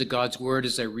To God's word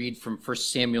as I read from 1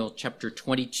 Samuel chapter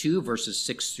 22, verses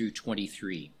 6 through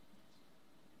 23.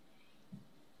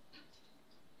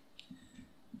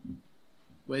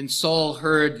 When Saul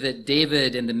heard that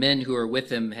David and the men who were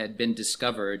with him had been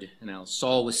discovered, now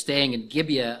Saul was staying in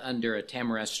Gibeah under a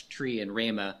tamarisk tree in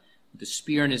Ramah, with a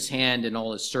spear in his hand and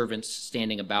all his servants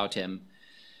standing about him.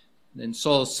 Then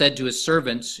Saul said to his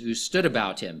servants who stood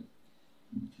about him,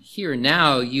 "Hear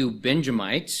now, you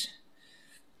Benjamites.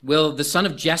 Will the son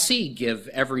of Jesse give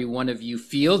every one of you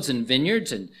fields and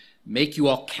vineyards and make you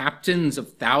all captains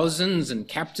of thousands and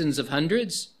captains of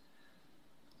hundreds?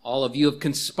 All of you have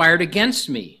conspired against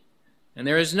me, and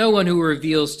there is no one who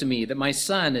reveals to me that my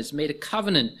son has made a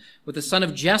covenant with the son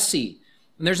of Jesse,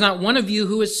 and there's not one of you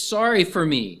who is sorry for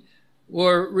me,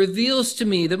 or reveals to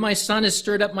me that my son has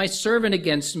stirred up my servant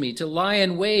against me to lie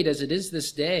in wait as it is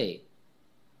this day."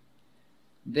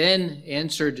 Then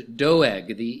answered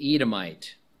Doeg the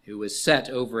Edomite, who was set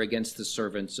over against the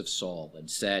servants of Saul, and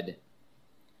said,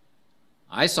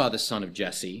 "I saw the son of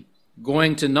Jesse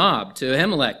going to Nob, to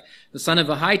Ahimelech, the son of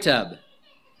Ahitub.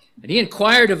 And he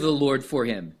inquired of the Lord for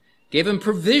him, gave him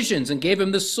provisions, and gave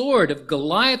him the sword of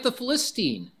Goliath the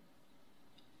Philistine."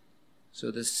 So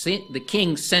the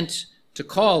king sent to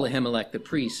call Ahimelech the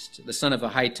priest, the son of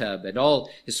Ahitub, and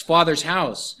all his father's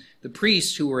house, the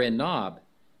priests who were in Nob.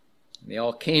 And they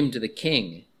all came to the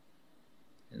king.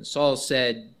 And Saul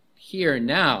said, "Hear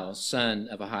now, son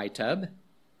of Ahitub."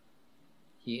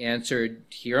 He answered,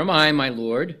 "Here am I, my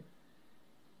lord."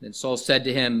 Then Saul said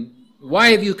to him,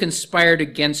 "Why have you conspired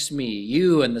against me,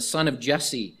 you and the son of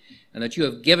Jesse, and that you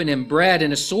have given him bread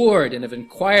and a sword, and have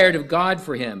inquired of God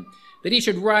for him, that he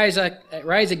should rise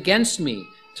against me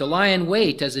to lie in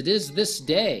wait as it is this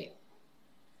day?"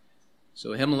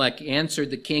 So Ahimelech answered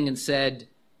the king and said,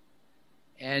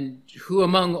 "And who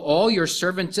among all your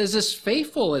servants is as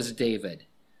faithful as David?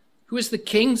 Who is the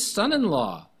king's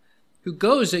son-in-law, who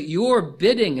goes at your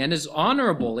bidding and is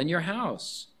honorable in your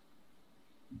house?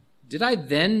 Did I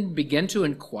then begin to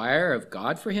inquire of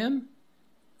God for him?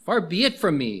 Far be it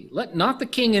from me. Let not the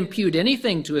king impute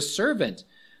anything to a servant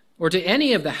or to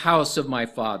any of the house of my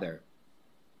father.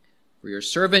 For your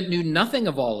servant knew nothing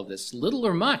of all of this, little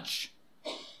or much."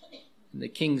 And the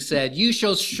king said, "You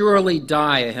shall surely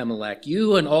die, Ahimelech,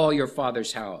 you and all your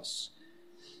father's house."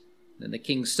 Then the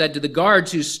king said to the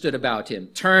guards who stood about him,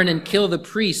 "Turn and kill the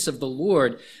priests of the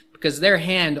Lord, because their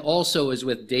hand also is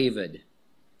with David,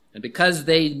 and because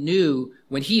they knew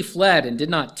when he fled and did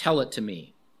not tell it to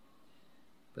me."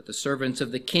 But the servants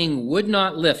of the king would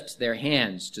not lift their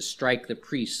hands to strike the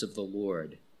priests of the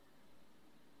Lord.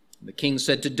 And the king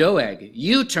said to Doeg,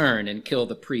 "You turn and kill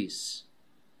the priests."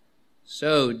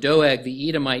 So Doeg the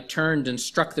Edomite turned and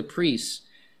struck the priests,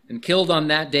 and killed on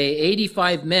that day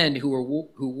 85 men who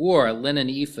wore a linen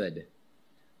ephod.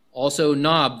 Also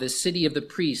Nob, the city of the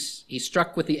priests, he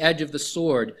struck with the edge of the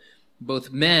sword,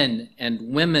 both men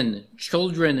and women,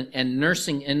 children and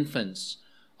nursing infants,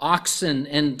 oxen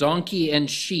and donkey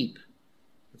and sheep,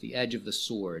 with the edge of the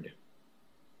sword.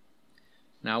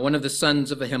 Now one of the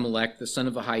sons of Ahimelech, the son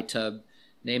of Ahitub,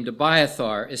 named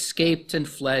Abiathar, escaped and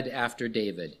fled after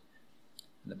David.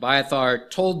 And Abiathar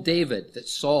told David that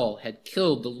Saul had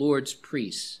killed the Lord's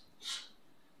priests.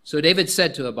 So David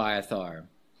said to Abiathar,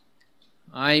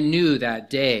 "I knew that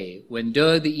day when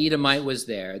Doeg the Edomite was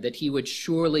there that he would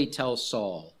surely tell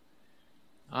Saul,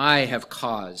 'I have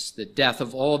caused the death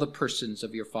of all the persons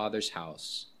of your father's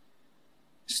house.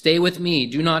 Stay with me,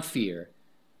 do not fear,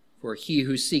 for he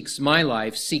who seeks my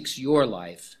life seeks your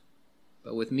life.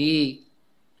 But with me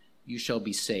you shall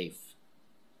be safe.'"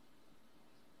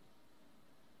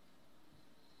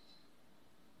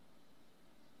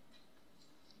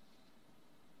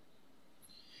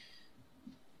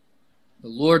 The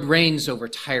Lord reigns over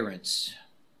tyrants.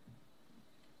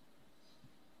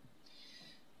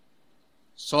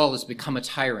 Saul has become a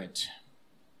tyrant.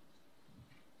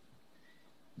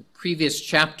 The previous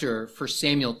chapter, 1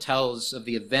 Samuel, tells of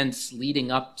the events leading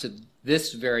up to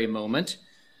this very moment,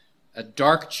 a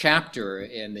dark chapter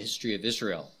in the history of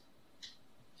Israel.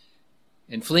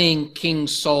 In fleeing King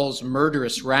Saul's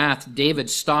murderous wrath, David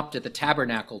stopped at the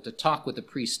tabernacle to talk with the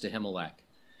priest Ahimelech.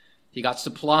 He got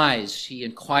supplies. He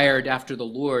inquired after the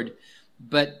Lord.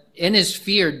 But in his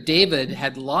fear, David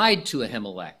had lied to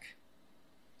Ahimelech.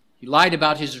 He lied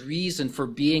about his reason for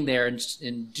being there. And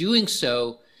in doing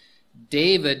so,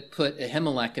 David put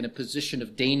Ahimelech in a position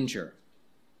of danger.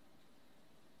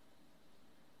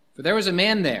 For there was a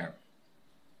man there,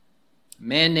 a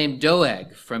man named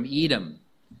Doeg from Edom,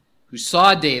 who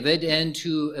saw David and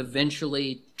who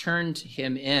eventually turned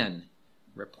him in,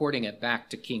 reporting it back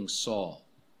to King Saul.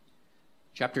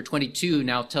 Chapter 22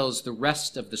 now tells the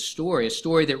rest of the story, a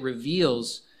story that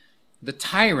reveals the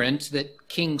tyrant that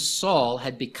King Saul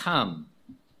had become.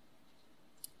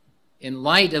 In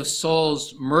light of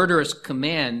Saul's murderous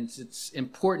commands, it's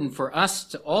important for us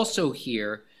to also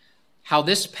hear how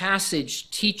this passage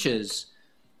teaches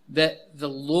that the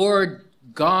Lord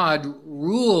God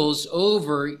rules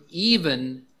over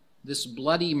even this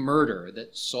bloody murder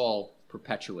that Saul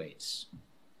perpetuates.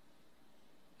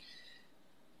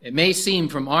 It may seem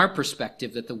from our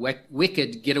perspective that the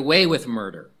wicked get away with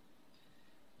murder.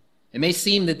 It may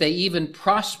seem that they even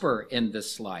prosper in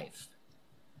this life.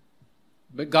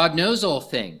 But God knows all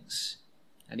things,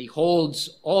 and he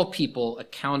holds all people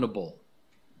accountable.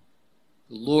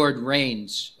 The Lord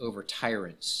reigns over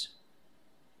tyrants.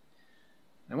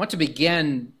 I want to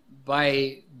begin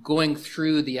by going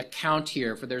through the account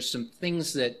here, for there's some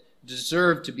things that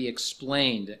deserve to be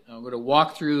explained. I'm going to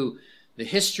walk through the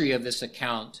history of this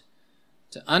account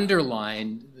to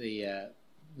underline the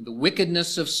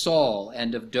wickedness of Saul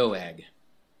and of Doeg.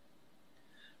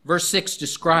 Verse 6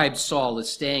 describes Saul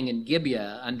as staying in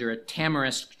Gibeah under a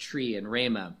tamarisk tree in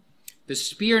Ramah, the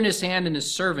spear in his hand and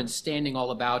his servants standing all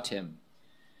about him.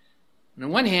 And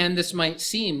on one hand, this might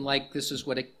seem like this is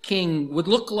what a king would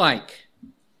look like.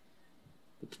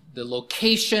 The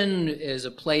location is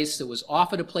a place that was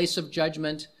often a place of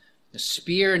judgment. The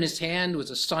spear in his hand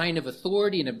was a sign of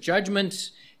authority and of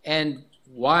judgment, and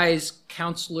wise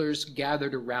counselors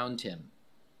gathered around him.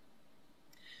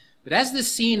 But as the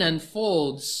scene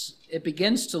unfolds, it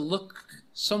begins to look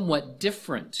somewhat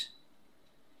different.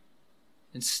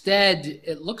 Instead,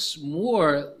 it looks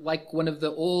more like one of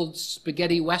the old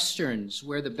spaghetti westerns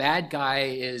where the bad guy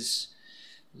is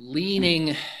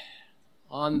leaning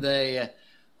on the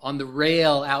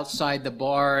rail outside the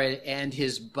bar and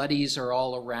his buddies are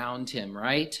all around him,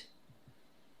 right?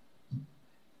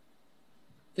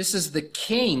 This is the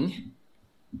king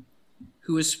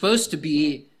who is supposed to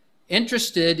be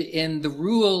interested in the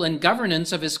rule and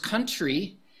governance of his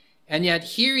country, and yet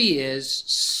here he is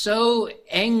so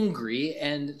angry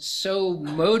and so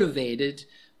motivated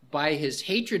by his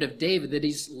hatred of David that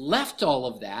he's left all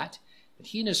of that, and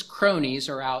he and his cronies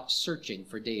are out searching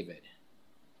for David.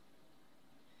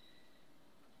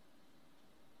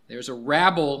 There's a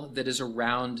rabble that is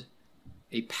around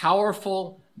a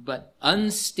powerful but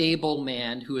unstable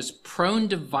man who is prone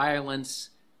to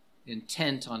violence,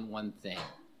 intent on one thing.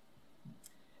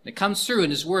 And it comes through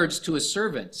in his words to his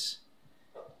servants.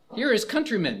 Here are his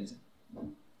countrymen.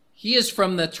 He is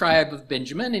from the tribe of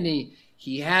Benjamin, and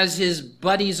he has his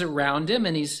buddies around him,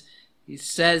 and he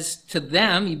says to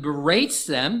them, he berates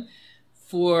them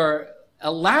for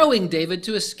allowing David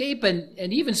to escape and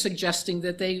even suggesting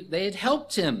that they had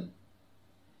helped him.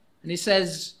 And he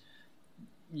says,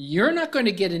 you're not going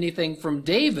to get anything from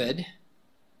David.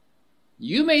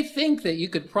 You may think that you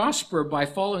could prosper by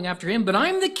following after him, but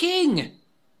I'm the king.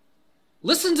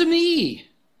 Listen to me.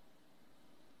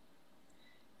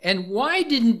 And why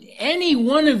didn't any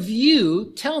one of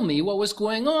you tell me what was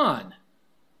going on?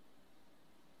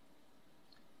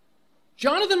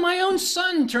 Jonathan, my own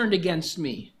son, turned against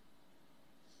me,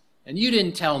 and you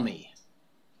didn't tell me.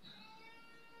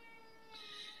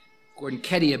 Gordon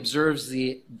Ketty observes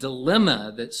the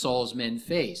dilemma that Saul's men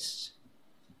faced.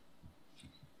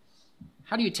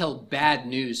 How do you tell bad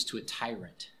news to a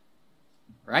tyrant?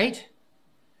 Right?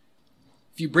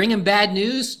 If you bring him bad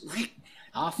news,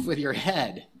 off with your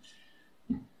head.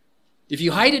 If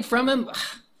you hide it from him,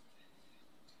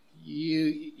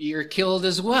 you're killed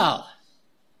as well.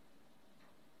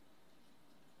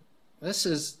 This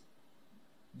is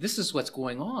what's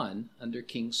going on under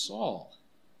King Saul.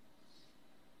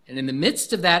 And in the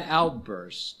midst of that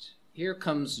outburst, here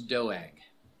comes Doeg.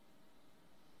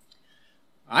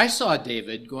 I saw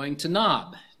David going to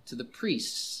Nob, to the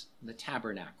priests in the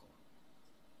tabernacle.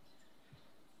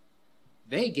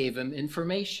 They gave him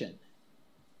information.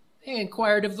 They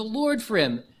inquired of the Lord for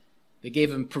him. They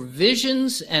gave him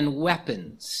provisions and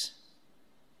weapons.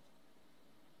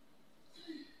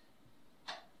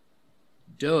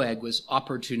 Doeg was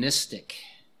opportunistic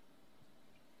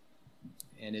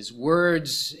in his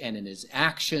words and in his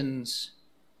actions.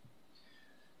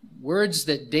 Words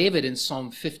that David in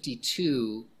Psalm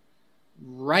 52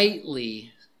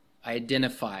 rightly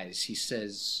identifies. He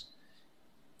says,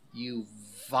 you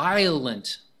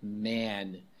violent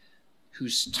man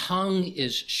whose tongue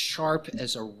is sharp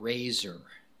as a razor.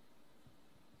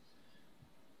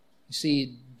 You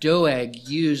see, Doeg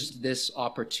used this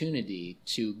opportunity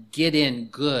to get in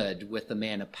good with the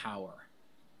man of power.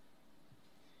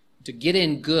 To get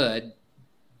in good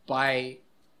by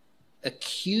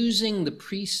accusing the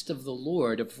priest of the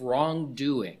Lord of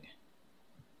wrongdoing.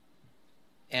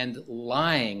 and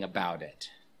lying about it.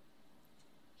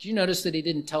 Did you notice that he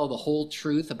didn't tell the whole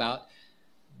truth about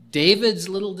David's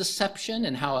little deception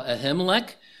and how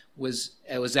Ahimelech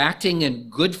was acting in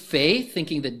good faith,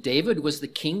 thinking that David was the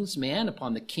king's man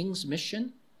upon the king's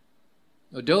mission?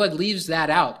 No, Doeg leaves that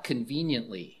out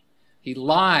conveniently. He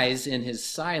lies in his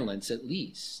silence at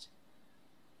least.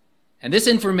 And this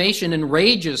information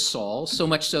enrages Saul, so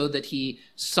much so that he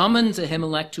summons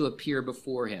Ahimelech to appear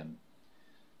before him.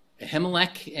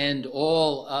 Ahimelech and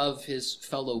all of his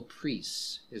fellow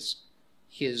priests,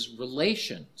 his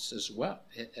relations as well,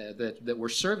 that were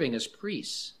serving as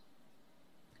priests.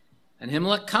 And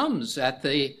Ahimelech comes at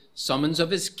the summons of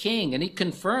his king, and he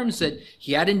confirms that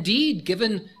he had indeed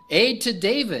given aid to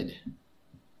David.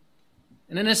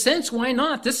 And in a sense, why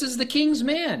not? This is the king's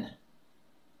man.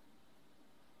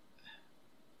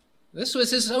 This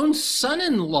was his own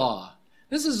son-in-law.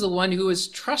 This is the one who was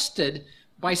trusted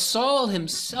by Saul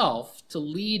himself to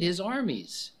lead his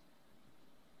armies.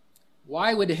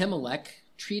 Why would Ahimelech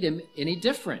treat him any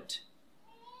different?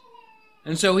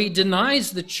 And so he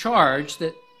denies the charge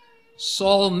that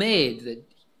Saul made, that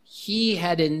he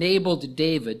had enabled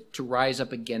David to rise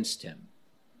up against him.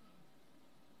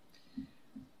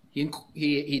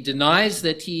 He denies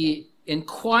that he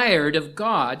inquired of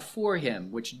God for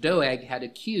him, which Doeg had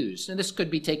accused. And this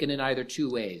could be taken in either two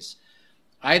ways.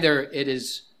 Either it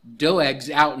is Doeg's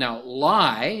out-and-out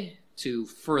lie to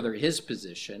further his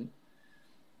position,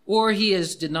 or he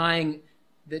is denying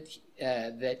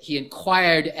that he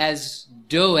inquired as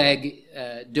Doeg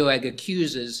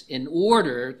accuses in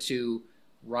order to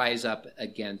rise up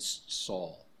against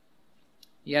Saul.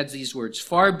 He adds these words,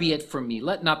 "Far be it from me,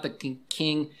 let not the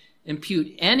king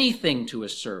impute anything to a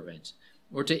servant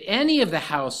or to any of the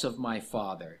house of my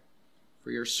father, for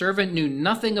your servant knew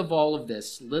nothing of all of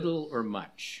this, little or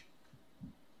much."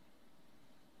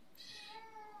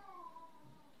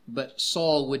 But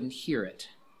Saul wouldn't hear it.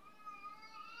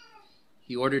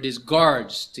 He ordered his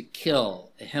guards to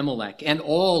kill Ahimelech and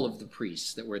all of the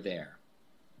priests that were there.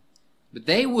 But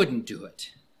they wouldn't do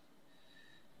it.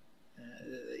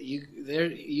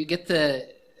 You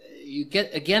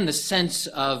get again the sense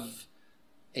of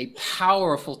a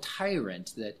powerful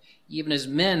tyrant, that even his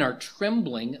men are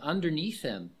trembling underneath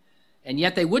him, and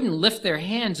yet they wouldn't lift their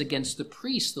hands against the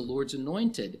priest, the Lord's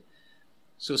anointed.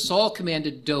 So Saul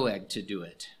commanded Doeg to do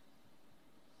it.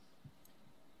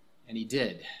 And he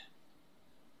did.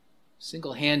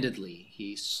 Single-handedly,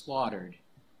 he slaughtered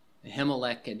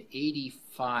Ahimelech and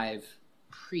 85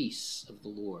 priests of the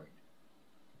Lord.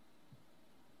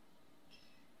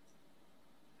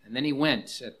 And then he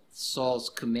went at Saul's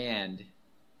command,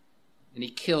 and he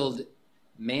killed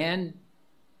man,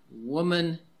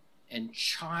 woman, and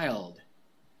child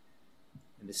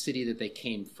in the city that they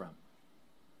came from.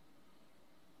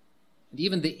 And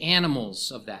even the animals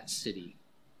of that city.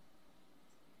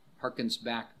 Harkens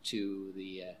back to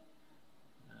the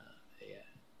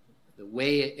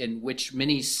way in which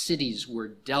many cities were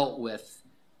dealt with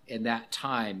in that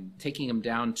time, taking them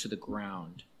down to the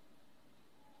ground.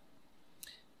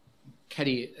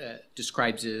 Ketty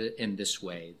describes it in this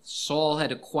way. Saul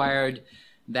had acquired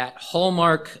that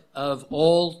hallmark of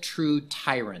all true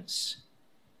tyrants.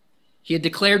 He had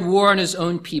declared war on his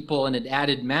own people and had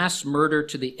added mass murder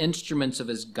to the instruments of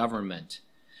his government.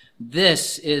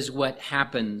 This is what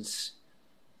happens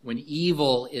when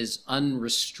evil is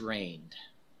unrestrained.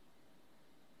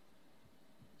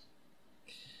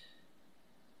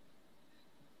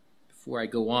 Before I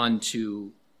go on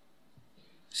to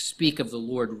speak of the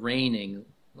Lord reigning,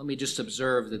 let me just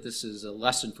observe that this is a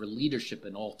lesson for leadership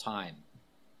in all time.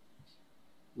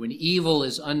 When evil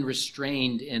is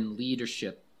unrestrained in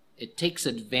leadership, it takes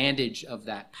advantage of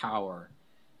that power,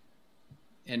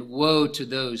 and woe to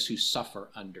those who suffer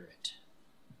under it.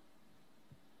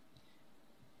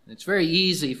 And it's very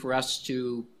easy for us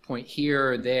to point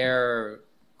here or there,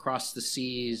 across the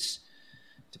seas,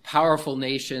 to powerful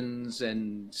nations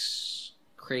and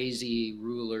crazy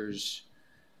rulers.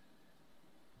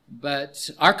 But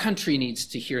our country needs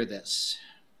to hear this.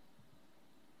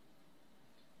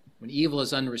 When evil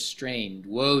is unrestrained,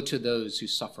 woe to those who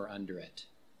suffer under it.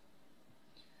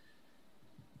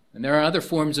 And there are other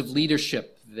forms of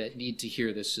leadership that need to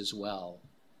hear this as well.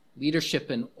 Leadership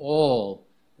in all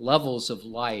levels of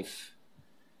life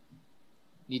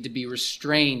need to be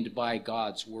restrained by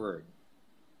God's word.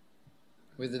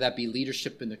 Whether that be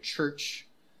leadership in the church,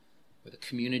 or the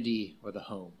community, or the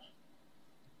home.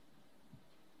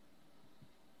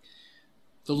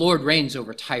 The Lord reigns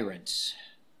over tyrants.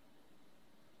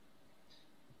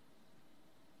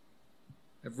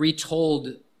 I've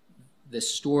retold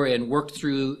this story and worked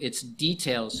through its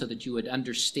details so that you would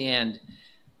understand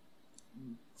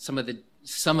some of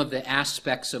the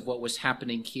aspects of what was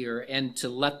happening here, and to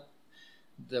let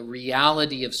the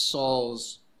reality of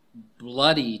Saul's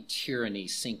bloody tyranny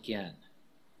sink in.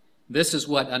 This is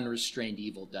what unrestrained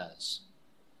evil does.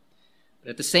 But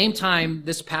at the same time,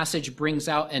 this passage brings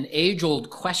out an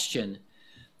age-old question.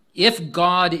 If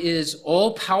God is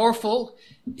all-powerful,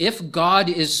 if God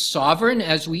is sovereign,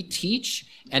 as we teach,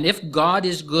 and if God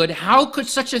is good, how could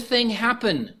such a thing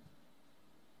happen?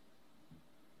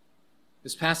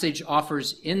 This passage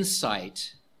offers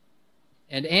insight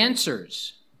and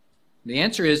answers. The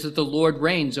answer is that the Lord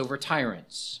reigns over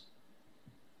tyrants.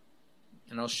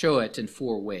 And I'll show it in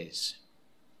 4 ways.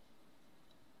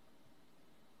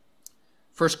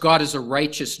 First, God is a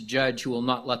righteous judge who will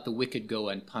not let the wicked go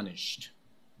unpunished.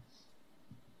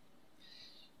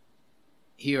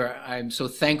 Here, I'm so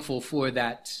thankful for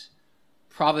that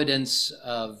providence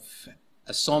of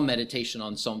a psalm meditation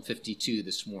on Psalm 52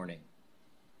 this morning.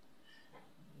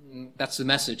 That's the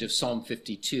message of Psalm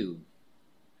 52.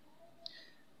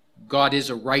 God is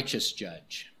a righteous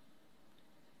judge,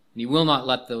 and he will not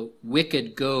let the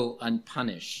wicked go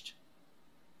unpunished.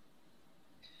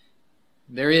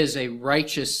 There is a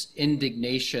righteous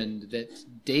indignation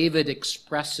that David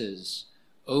expresses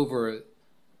over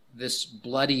this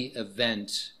bloody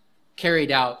event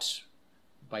carried out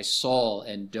by Saul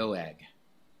and Doeg.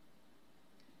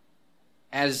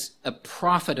 As a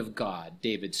prophet of God,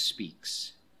 David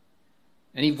speaks,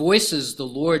 and he voices the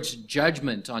Lord's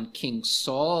judgment on King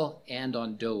Saul and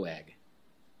on Doeg.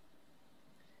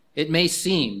 It may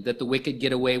seem that the wicked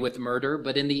get away with murder,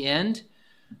 but in the end,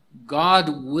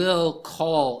 God will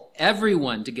call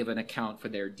everyone to give an account for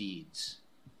their deeds.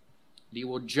 He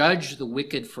will judge the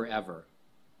wicked forever.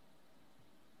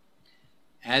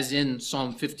 As in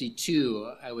Psalm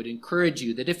 52, I would encourage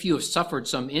you that if you have suffered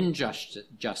some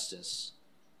injustice,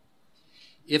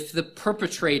 if the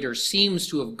perpetrator seems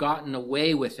to have gotten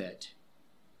away with it,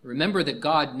 remember that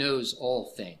God knows all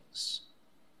things.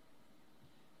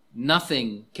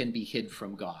 Nothing can be hid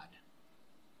from God.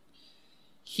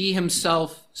 He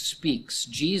himself speaks.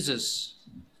 Jesus,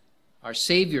 our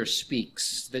Savior,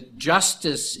 speaks that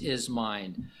justice is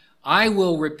mine. I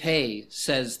will repay,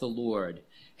 says the Lord.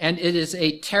 And it is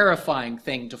a terrifying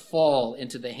thing to fall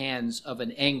into the hands of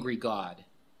an angry God.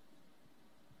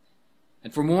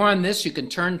 And for more on this, you can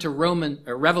turn to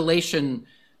Revelation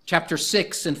chapter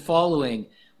 6 and following,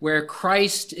 where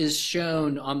Christ is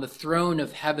shown on the throne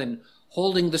of heaven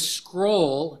holding the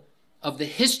scroll of the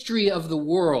history of the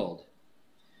world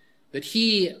that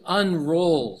he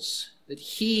unrolls, that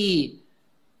he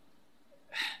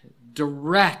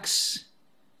directs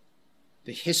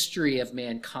the history of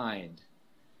mankind,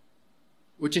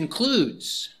 which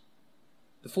includes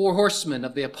the 4 horsemen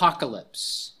of the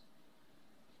apocalypse,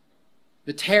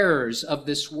 the terrors of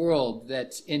this world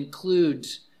that include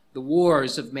the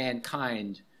wars of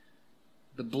mankind,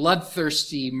 the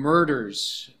bloodthirsty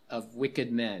murders of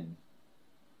wicked men,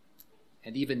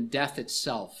 and even death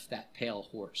itself, that pale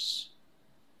horse.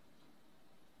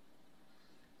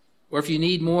 Or if you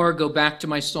need more, go back to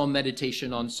my psalm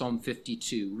meditation on Psalm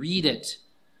 52. Read it,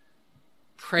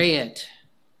 pray it,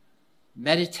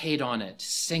 meditate on it,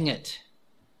 sing it.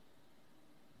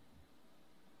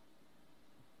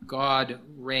 God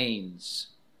reigns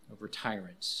over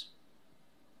tyrants.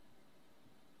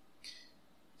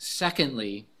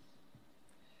 Secondly,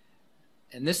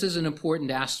 and this is an important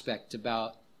aspect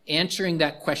about answering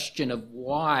that question of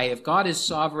why, if God is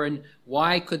sovereign,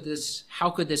 how could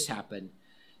this happen?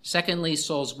 Secondly,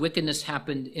 Saul's wickedness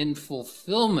happened in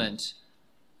fulfillment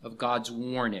of God's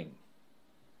warning.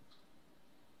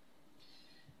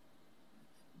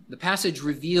 The passage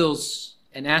reveals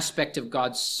an aspect of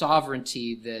God's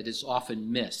sovereignty that is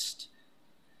often missed.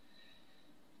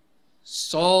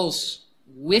 Saul's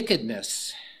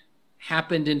wickedness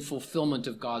happened in fulfillment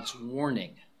of God's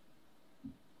warning.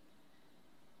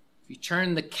 If you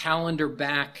turn the calendar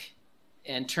back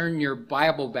and turn your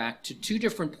Bible back to 2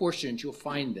 different portions, you'll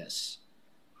find this.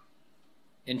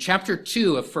 In chapter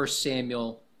 2 of 1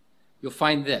 Samuel, you'll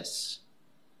find this: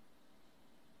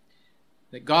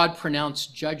 that God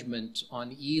pronounced judgment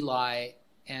on Eli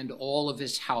and all of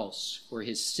his house for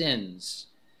his sins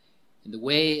in the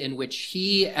way in which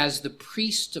he, as the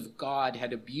priest of God,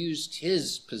 had abused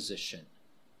his position.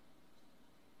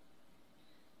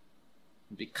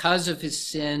 And because of his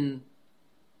sin,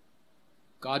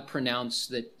 God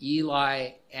pronounced that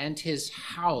Eli and his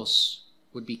house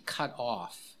would be cut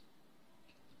off.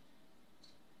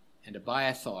 And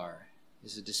Abiathar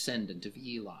is a descendant of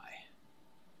Eli.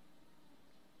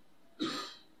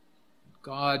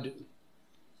 God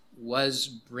was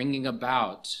bringing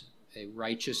about a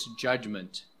righteous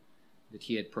judgment that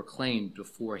he had proclaimed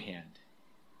beforehand.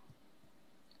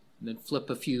 And then flip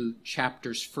a few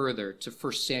chapters further to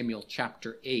 1 Samuel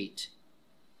chapter 8.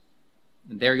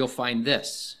 And there you'll find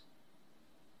this.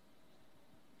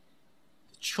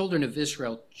 The children of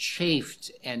Israel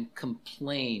chafed and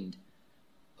complained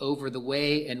over the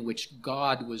way in which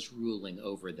God was ruling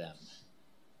over them.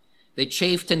 They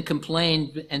chafed and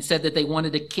complained and said that they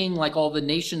wanted a king like all the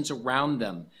nations around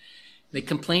them. They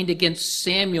complained against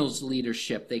Samuel's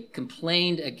leadership. They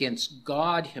complained against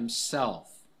God himself.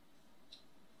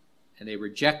 And they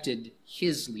rejected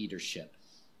his leadership.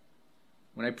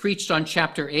 When I preached on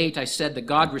chapter 8, I said that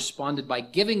God responded by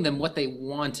giving them what they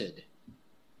wanted.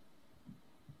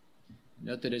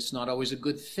 Note that it's not always a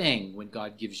good thing when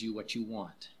God gives you what you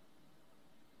want.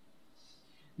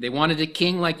 They wanted a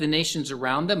king like the nations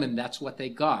around them, and that's what they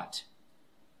got.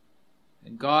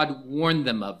 And God warned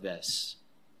them of this.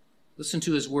 Listen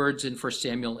to his words in 1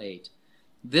 Samuel 8.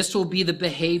 This will be the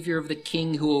behavior of the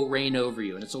king who will reign over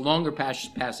you. And it's a longer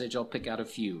passage. I'll pick out a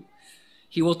few.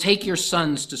 He will take your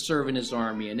sons to serve in his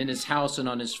army and in his house and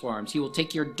on his farms. He will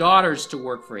take your daughters to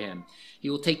work for him. He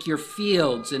will take your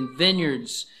fields and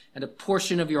vineyards and a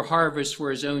portion of your harvest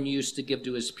for his own use to give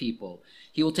to his people.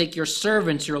 He will take your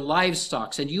servants, your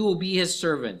livestock, and you will be his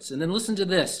servants. And then listen to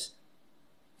this.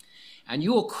 And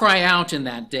you will cry out in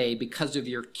that day because of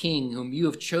your king whom you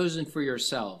have chosen for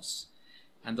yourselves.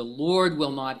 And the Lord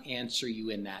will not answer you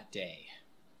in that day.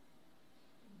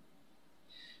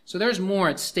 So there's more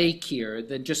at stake here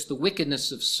than just the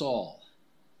wickedness of Saul.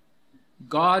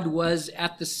 God was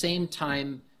at the same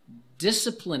time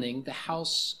disciplining the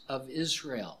house of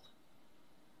Israel.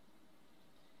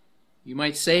 You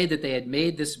might say that they had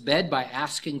made this bed by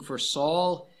asking for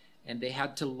Saul, and they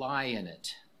had to lie in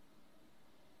it.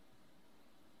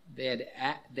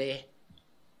 They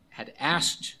had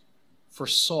asked for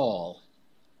Saul,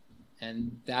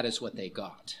 and that is what they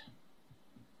got.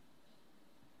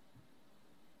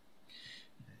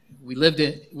 We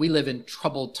live in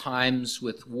troubled times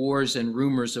with wars and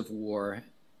rumors of war.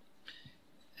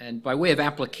 And by way of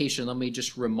application, let me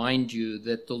just remind you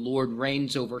that the Lord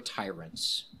reigns over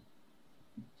tyrants.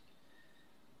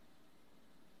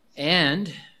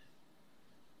 And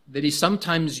that he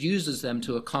sometimes uses them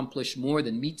to accomplish more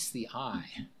than meets the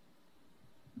eye.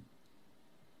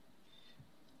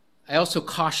 I also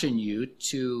caution you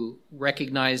to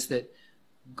recognize that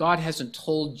God hasn't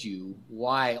told you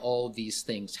why all these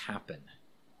things happen.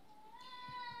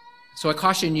 So I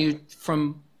caution you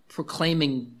from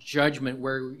proclaiming judgment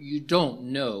where you don't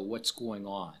know what's going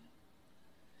on.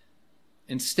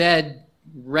 Instead,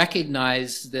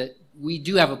 recognize that we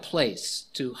do have a place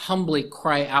to humbly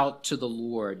cry out to the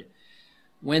Lord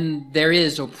when there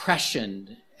is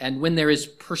oppression and when there is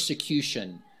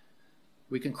persecution.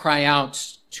 We can cry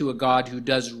out to a God who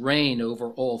does reign over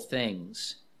all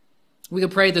things. We can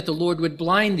pray that the Lord would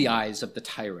blind the eyes of the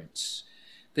tyrants,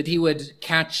 that he would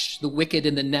catch the wicked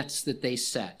in the nets that they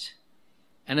set.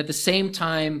 And at the same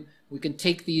time, we can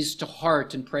take these to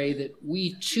heart and pray that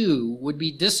we too would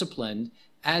be disciplined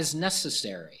as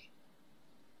necessary,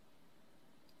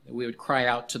 that we would cry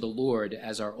out to the Lord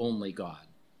as our only God.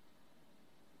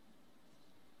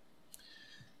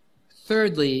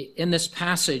 Thirdly, in this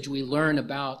passage, we learn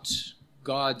about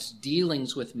God's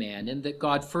dealings with man, and that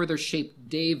God further shaped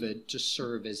David to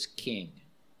serve as king.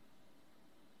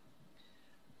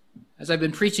 As I've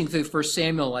been preaching through 1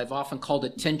 Samuel, I've often called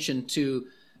attention to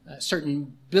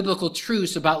certain biblical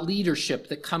truths about leadership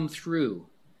that come through.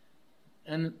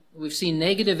 And we've seen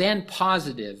negative and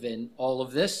positive in all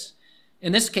of this.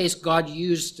 In this case, God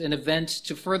used an event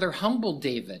to further humble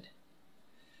David.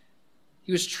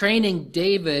 He was training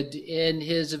David in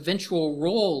his eventual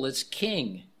role as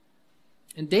king.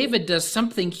 And David does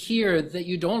something here that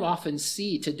you don't often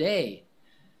see today,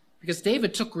 because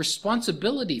David took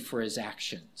responsibility for his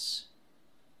actions.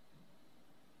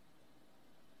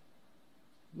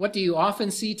 What do you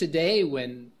often see today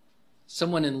when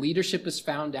someone in leadership is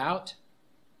found out?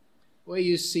 Well,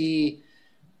 you see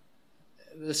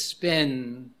the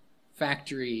spin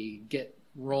factory get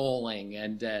rolling,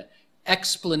 and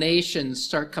explanations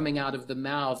start coming out of the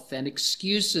mouth, and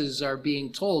excuses are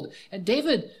being told. And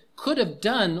David could have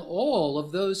done all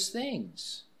of those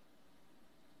things.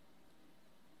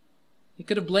 He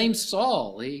could have blamed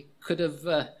Saul. He could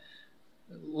have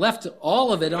left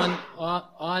all of it on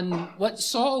what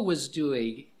Saul was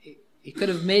doing. He could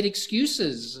have made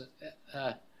excuses.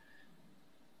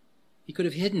 He could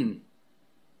have hidden,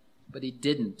 but he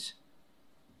didn't.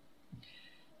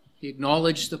 He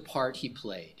acknowledged the part he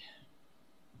played.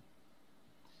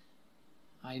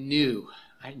 I knew.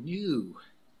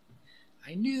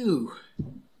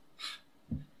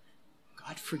 God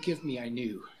God, forgive me, I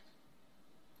knew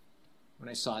when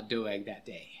I saw Doeg that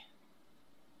day.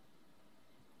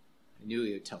 I knew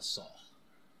he would tell Saul.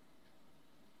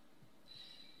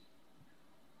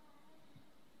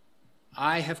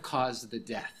 I have caused the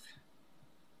death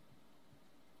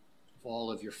of all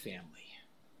of your family.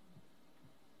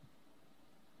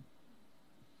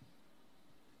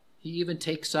 He even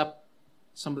takes up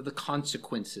some of the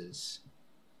consequences.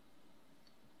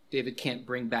 David can't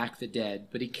bring back the dead,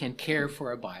 but he can care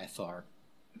for Abiathar.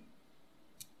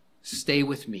 Stay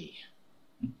with me.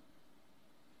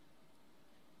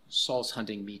 Saul's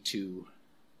hunting me too.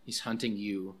 He's hunting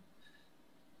you.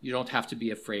 You don't have to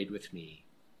be afraid with me.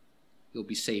 You'll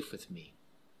be safe with me.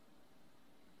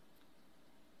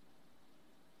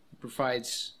 He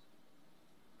provides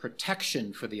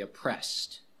protection for the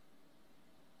oppressed.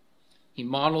 He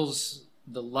models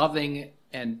the loving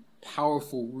and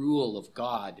powerful rule of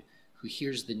God who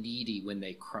hears the needy when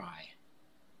they cry.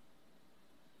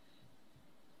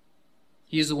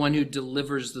 He is the one who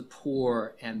delivers the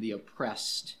poor and the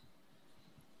oppressed.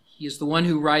 He is the one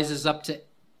who rises up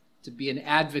to be an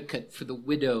advocate for the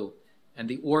widow and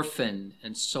the orphan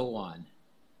and so on.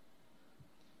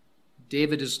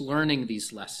 David is learning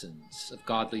these lessons of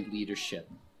godly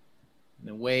leadership in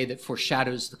a way that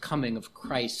foreshadows the coming of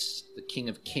Christ, the King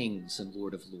of Kings and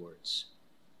Lord of Lords.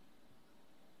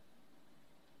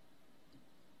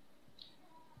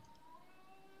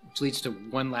 Which leads to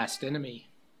one last enemy.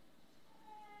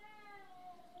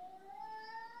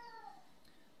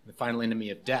 The final enemy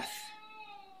of death.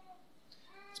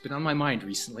 It's been on my mind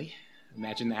recently.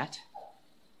 Imagine that.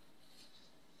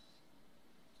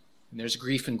 And there's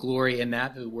grief and glory in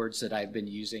that, the words that I've been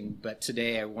using. But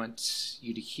today I want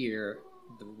you to hear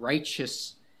the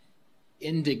righteous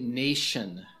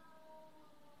indignation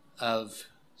of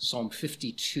Psalm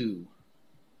 52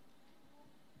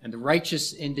 and the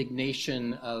righteous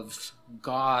indignation of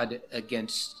God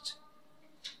against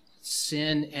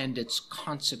sin and its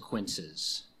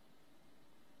consequences.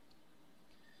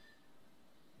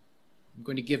 I'm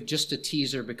going to give just a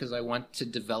teaser because I want to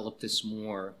develop this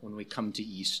more when we come to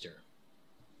Easter.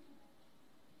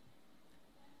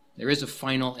 There is a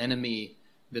final enemy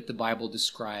that the Bible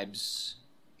describes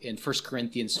in 1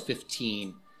 Corinthians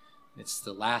 15. It's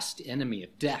the last enemy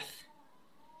of death.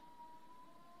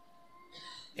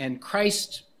 And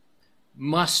Christ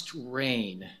must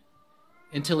reign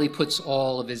until he puts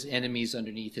all of his enemies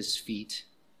underneath his feet.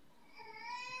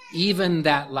 Even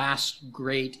that last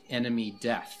great enemy,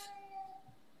 death.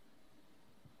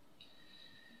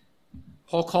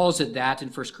 Paul calls it that in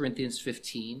 1 Corinthians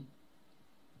 15.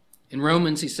 In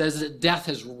Romans, he says that death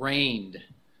has reigned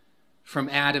from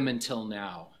Adam until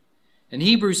now. And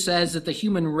Hebrews says that the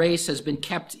human race has been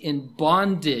kept in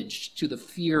bondage to the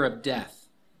fear of death.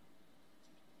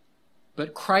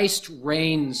 But Christ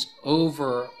reigns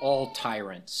over all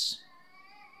tyrants.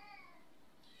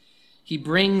 He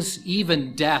brings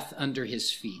even death under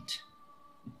his feet.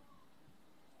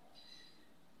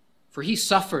 For he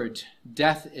suffered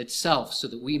death itself so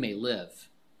that we may live.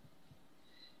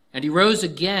 And he rose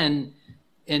again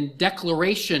in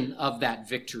declaration of that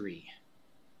victory.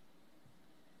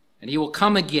 And he will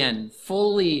come again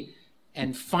fully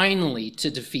and finally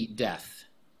to defeat death.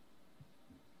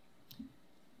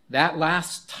 That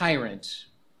last tyrant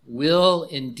will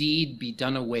indeed be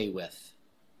done away with.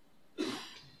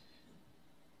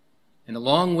 And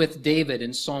along with David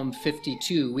in Psalm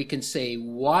 52, we can say,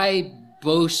 "Why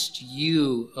boast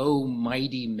you, O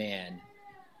mighty man?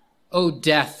 O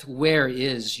death, where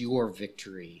is your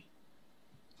victory?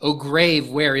 O grave,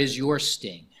 where is your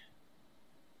sting?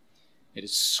 It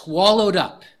is swallowed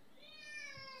up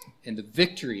in the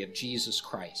victory of Jesus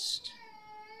Christ,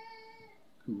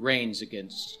 who reigns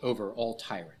over all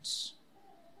tyrants."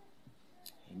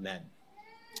 Amen.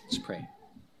 Let's pray.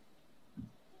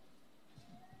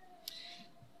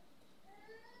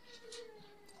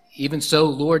 Even so,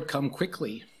 Lord, come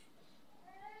quickly.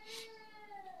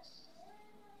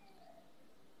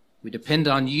 We depend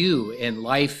on you in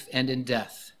life and in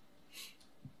death.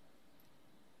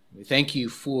 We thank you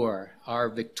for our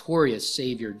victorious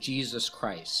Savior, Jesus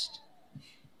Christ.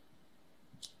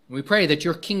 We pray that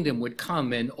your kingdom would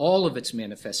come in all of its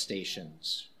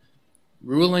manifestations,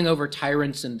 ruling over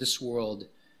tyrants in this world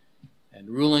and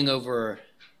ruling over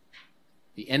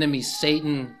the enemy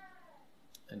Satan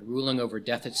and ruling over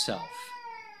death itself.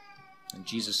 In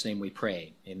Jesus' name we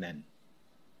pray. Amen.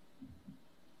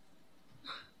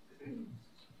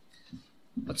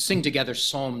 Let's sing together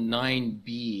Psalm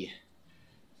 9b.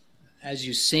 As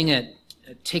you sing it,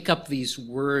 take up these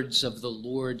words of the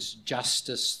Lord's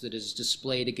justice that is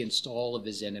displayed against all of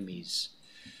his enemies.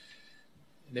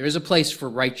 There is a place for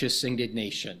righteous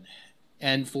indignation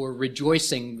and for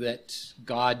rejoicing that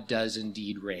God does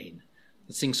indeed reign.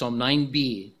 Let's sing Psalm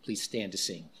 9b. Please stand to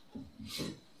sing.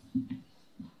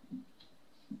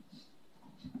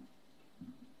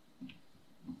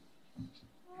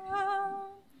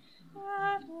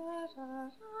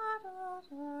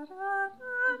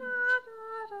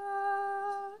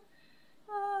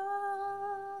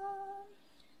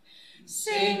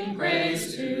 Sing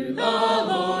praise to the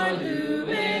Lord, who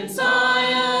in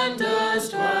Zion does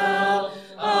dwell.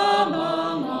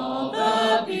 Among all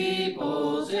the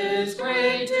peoples his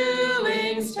great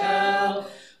doings tell.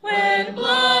 When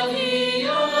blood he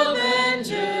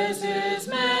avenges, his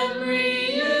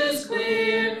memory is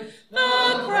clear.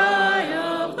 The cry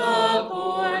of the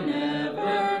poor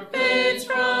never fades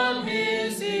from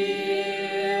his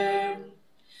ear.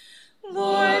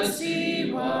 Lord,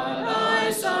 see what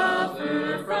I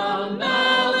suffer from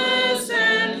malice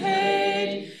and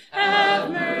hate.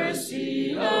 Have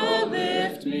mercy, oh,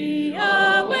 lift me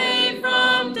away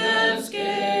from death's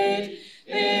gate.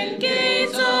 In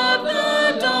gates of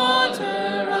the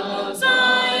daughter of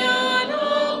Zion,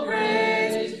 all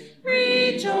praise,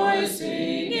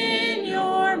 rejoicing in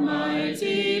your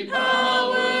mighty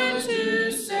power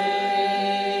to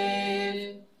save.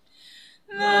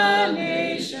 The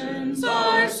nations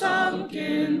are sunk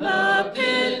in the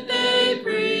pit they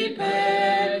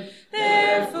prepared.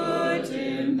 Their foot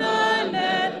in the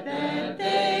net that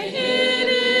they hid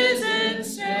is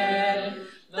ensnared.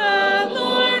 The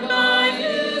Lord by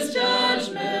his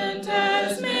judgment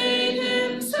has made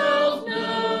himself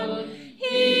known.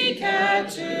 He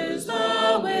catches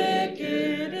the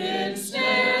wicked in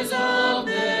snares of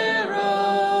their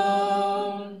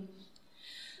own.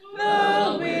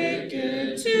 The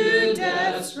wicked to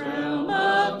death's realm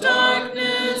of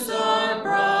darkness are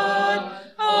brought.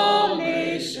 All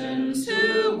nations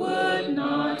who would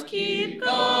not keep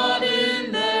God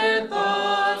in their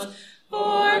thoughts,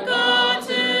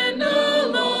 forgotten no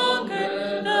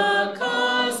longer the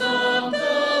cause of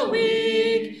the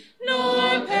weak,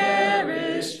 nor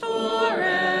perished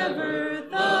forever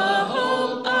the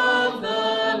hope of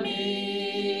the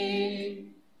meek.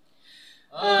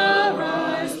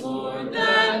 Arise, Lord,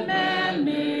 that man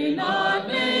may not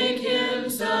make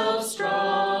himself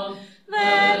strong.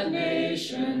 Let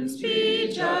nations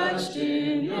be judged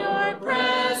in your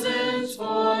presence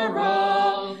for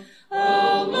wrong.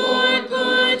 O Lord,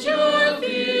 put your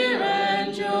fear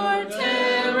and your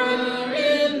terror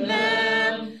in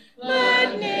them.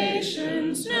 Let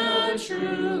nations know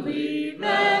truly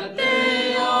that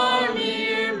they are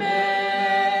mere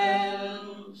men.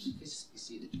 Please be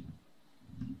seated.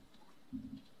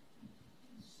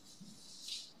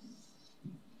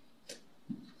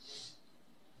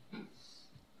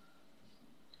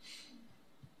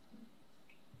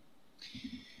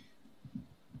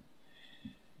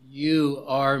 You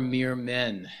are mere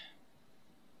men.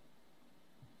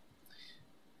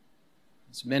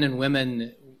 As men and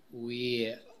women,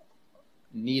 we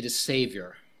need a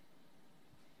Savior.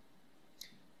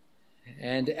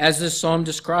 And as this psalm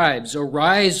describes,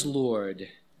 arise, Lord,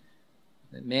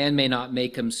 that man may not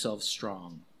make himself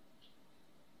strong.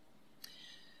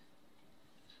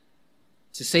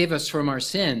 To save us from our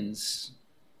sins,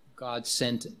 God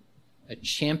sent a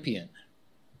champion.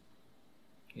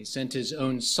 He sent his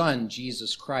own Son,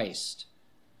 Jesus Christ.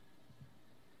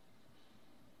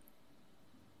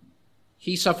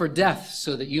 He suffered death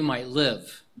so that you might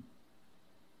live.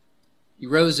 He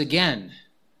rose again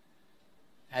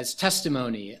as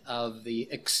testimony of the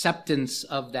acceptance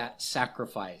of that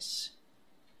sacrifice.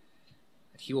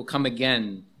 He will come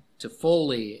again to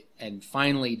fully and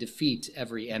finally defeat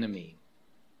every enemy.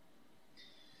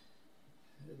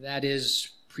 That is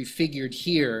prefigured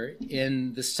here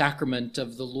in the sacrament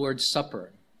of the Lord's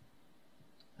Supper.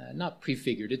 Not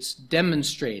prefigured, it's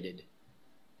demonstrated.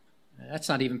 That's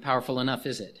not even powerful enough,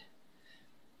 is it?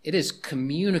 It is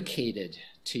communicated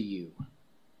to you.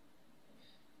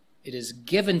 It is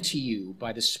given to you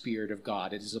by the Spirit of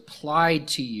God. It is applied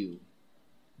to you.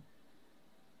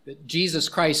 That Jesus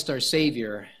Christ, our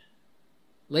Savior,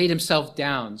 laid himself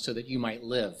down so that you might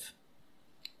live,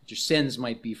 that your sins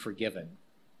might be forgiven.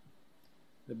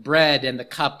 The bread and the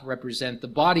cup represent the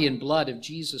body and blood of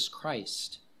Jesus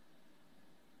Christ.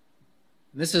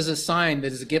 And this is a sign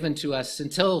that is given to us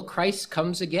until Christ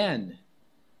comes again,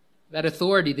 that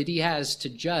authority that he has to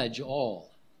judge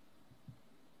all.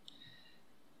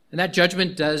 And that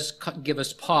judgment does give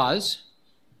us pause.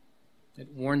 It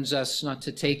warns us not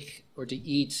to take or to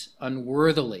eat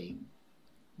unworthily,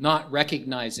 not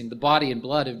recognizing the body and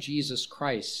blood of Jesus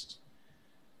Christ.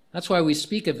 That's why we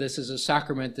speak of this as a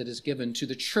sacrament that is given to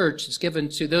the church. It's given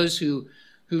to those who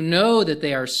who know that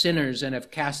they are sinners and have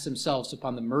cast themselves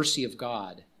upon the mercy of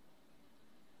God.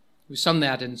 We sung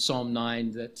that in Psalm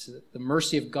 9, that the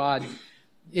mercy of God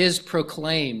is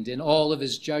proclaimed in all of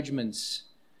his judgments.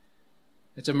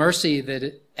 It's a mercy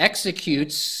that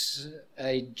executes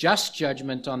a just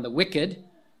judgment on the wicked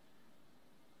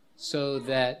so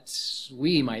that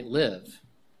we might live.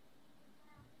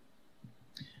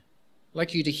 I'd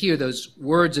like you to hear those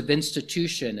words of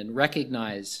institution and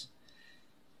recognize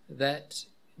that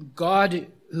God,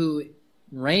 who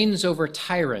reigns over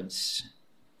tyrants,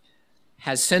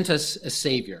 has sent us a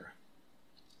Savior.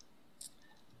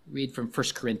 Read from 1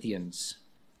 Corinthians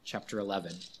chapter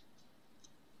 11.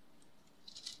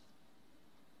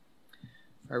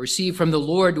 I received from the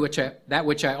Lord that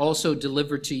which I also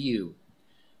delivered to you,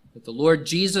 that the Lord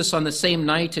Jesus, on the same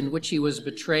night in which he was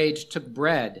betrayed, took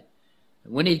bread,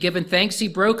 and when he had given thanks, he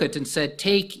broke it and said,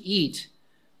 "Take, eat.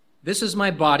 This is my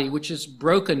body, which is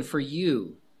broken for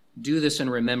you. Do this in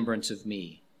remembrance of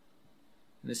me."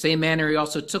 In the same manner, he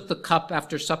also took the cup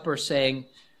after supper, saying,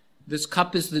 "This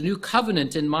cup is the new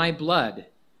covenant in my blood.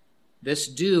 This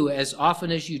do as often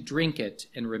as you drink it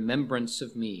in remembrance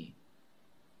of me.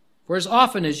 For as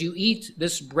often as you eat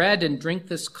this bread and drink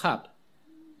this cup,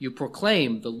 you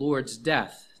proclaim the Lord's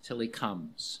death till he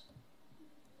comes."